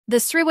The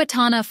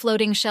SRIWATANA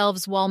floating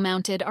shelves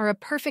wall-mounted are a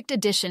perfect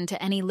addition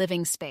to any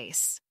living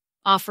space,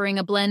 offering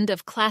a blend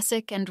of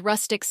classic and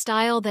rustic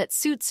style that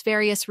suits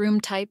various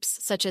room types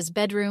such as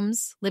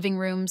bedrooms, living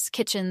rooms,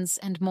 kitchens,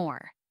 and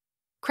more.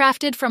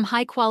 Crafted from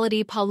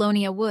high-quality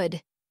paulownia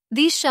wood,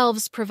 these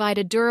shelves provide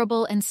a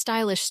durable and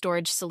stylish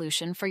storage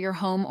solution for your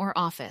home or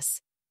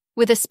office.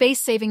 With a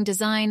space-saving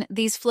design,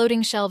 these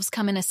floating shelves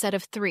come in a set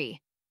of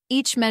 3,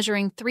 each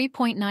measuring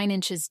 3.9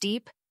 inches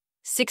deep,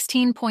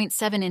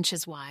 16.7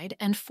 inches wide,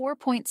 and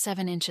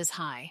 4.7 inches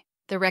high.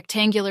 The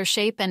rectangular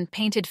shape and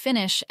painted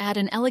finish add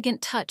an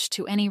elegant touch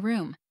to any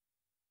room,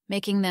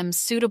 making them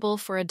suitable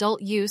for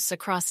adult use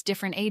across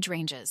different age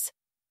ranges.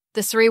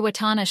 The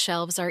SRIWATANA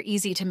shelves are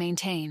easy to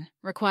maintain,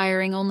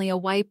 requiring only a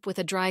wipe with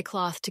a dry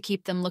cloth to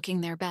keep them looking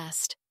their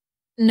best.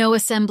 No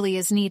assembly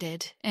is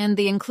needed, and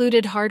the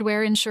included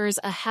hardware ensures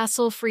a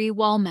hassle-free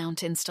wall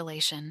mount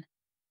installation.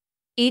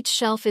 Each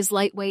shelf is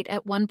lightweight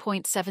at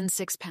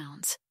 1.76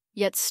 pounds,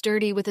 yet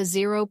sturdy with a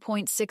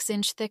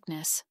 0.6-inch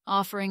thickness,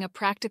 offering a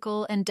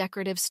practical and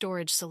decorative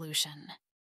storage solution.